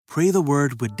Pray the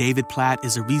Word with David Platt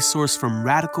is a resource from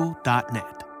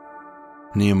Radical.net.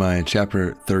 Nehemiah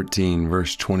chapter 13,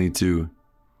 verse 22.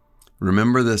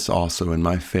 Remember this also in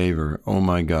my favor, O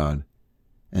my God,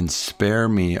 and spare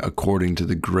me according to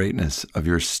the greatness of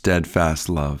your steadfast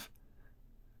love.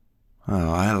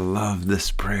 Oh, I love this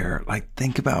prayer.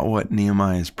 Think about what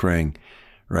Nehemiah is praying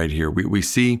right here. We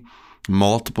see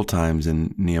multiple times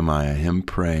in Nehemiah him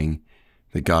praying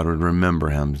that God would remember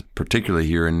him, particularly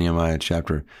here in Nehemiah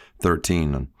chapter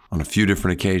 13. On a few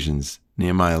different occasions,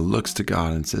 Nehemiah looks to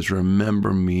God and says,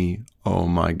 remember me, oh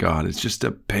my God. It's just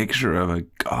a picture of a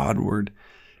Godward,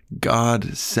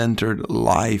 God-centered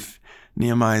life.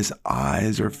 Nehemiah's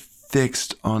eyes are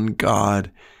fixed on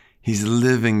God. He's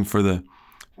living for the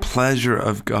pleasure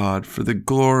of God, for the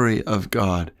glory of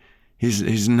God.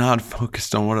 He's not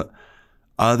focused on what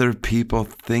other people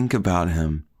think about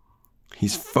him.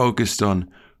 He's focused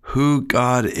on who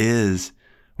God is,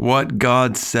 what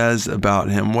God says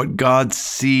about him, what God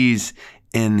sees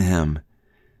in him.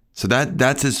 So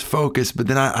that's his focus. But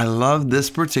then I love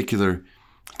this particular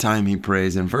time he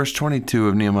prays in verse 22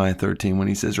 of Nehemiah 13 when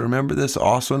he says, remember this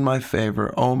also in my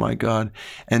favor, oh my God,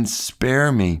 and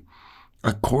spare me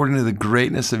according to the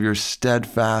greatness of your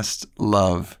steadfast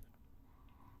love.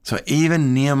 So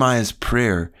even Nehemiah's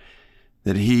prayer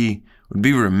that he would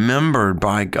be remembered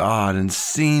by God and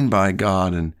seen by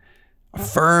God and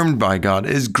affirmed by God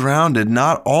is grounded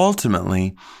not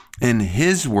ultimately in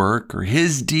his work or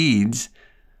his deeds,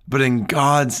 but in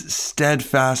God's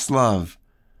steadfast love.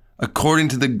 According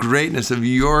to the greatness of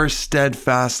your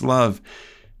steadfast love,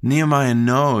 Nehemiah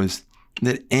knows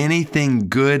that anything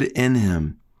good in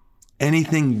him,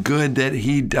 anything good that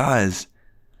he does,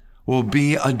 will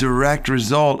be a direct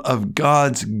result of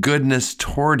God's goodness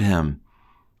toward him,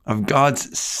 of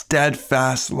God's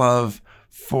steadfast love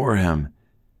for him.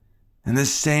 And the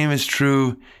same is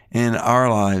true in our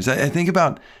lives. I think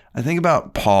about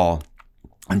Paul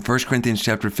in 1 Corinthians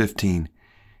chapter 15.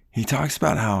 He talks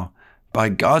about how by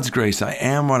God's grace I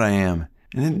am what I am.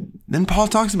 And then Paul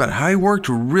talks about how he worked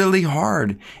really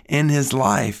hard in his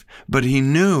life, but he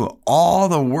knew all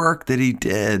the work that he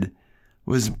did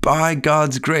was by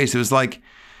God's grace. It was like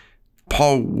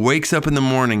Paul wakes up in the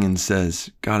morning and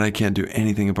says, God, I can't do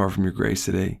anything apart from your grace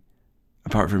today,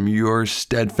 apart from your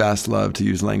steadfast love, to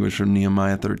use language from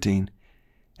Nehemiah 13.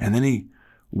 And then he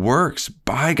works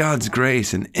by God's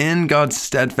grace and in God's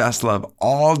steadfast love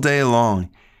all day long.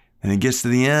 And he gets to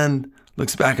the end,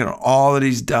 looks back at all that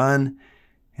he's done,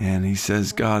 and he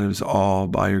says, God, it was all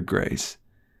by your grace.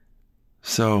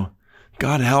 So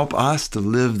God, help us to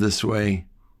live this way.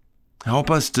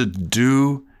 Help us to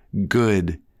do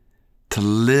good, to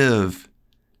live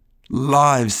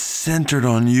lives centered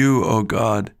on you, oh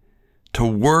God, to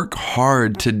work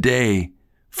hard today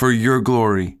for your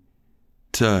glory,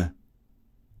 to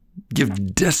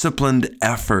give disciplined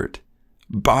effort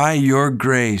by your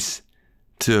grace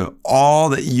to all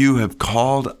that you have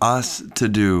called us to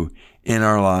do in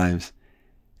our lives,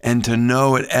 and to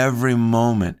know at every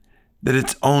moment that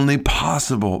it's only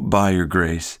possible by your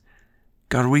grace.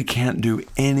 God, we can't do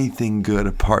anything good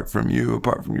apart from you,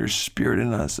 apart from your Spirit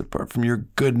in us, apart from your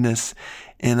goodness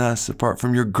in us, apart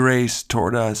from your grace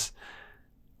toward us.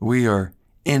 We are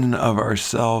in and of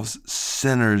ourselves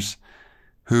sinners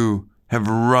who have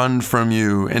run from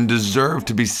you and deserve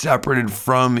to be separated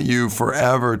from you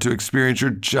forever, to experience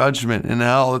your judgment in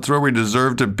hell. It's where we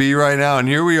deserve to be right now. And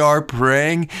here we are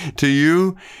praying to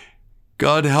you.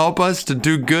 God, help us to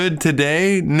do good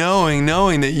today, knowing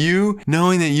that you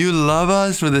love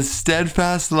us with a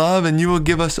steadfast love, and you will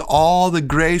give us all the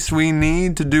grace we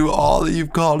need to do all that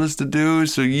you've called us to do.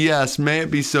 So yes, may it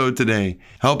be so today.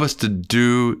 Help us to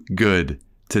do good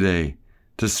today,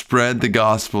 to spread the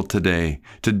gospel today,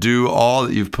 to do all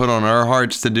that you've put on our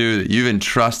hearts to do, that you've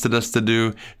entrusted us to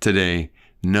do today,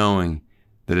 knowing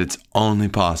that it's only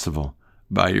possible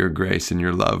by your grace and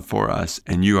your love for us,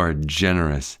 and you are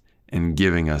generous in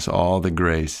giving us all the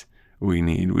grace we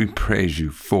need. We praise you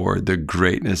for the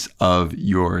greatness of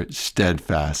your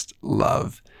steadfast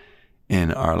love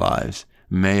in our lives.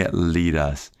 May it lead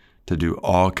us to do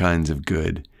all kinds of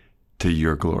good to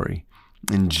your glory.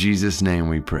 In Jesus' name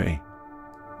we pray.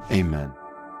 Amen.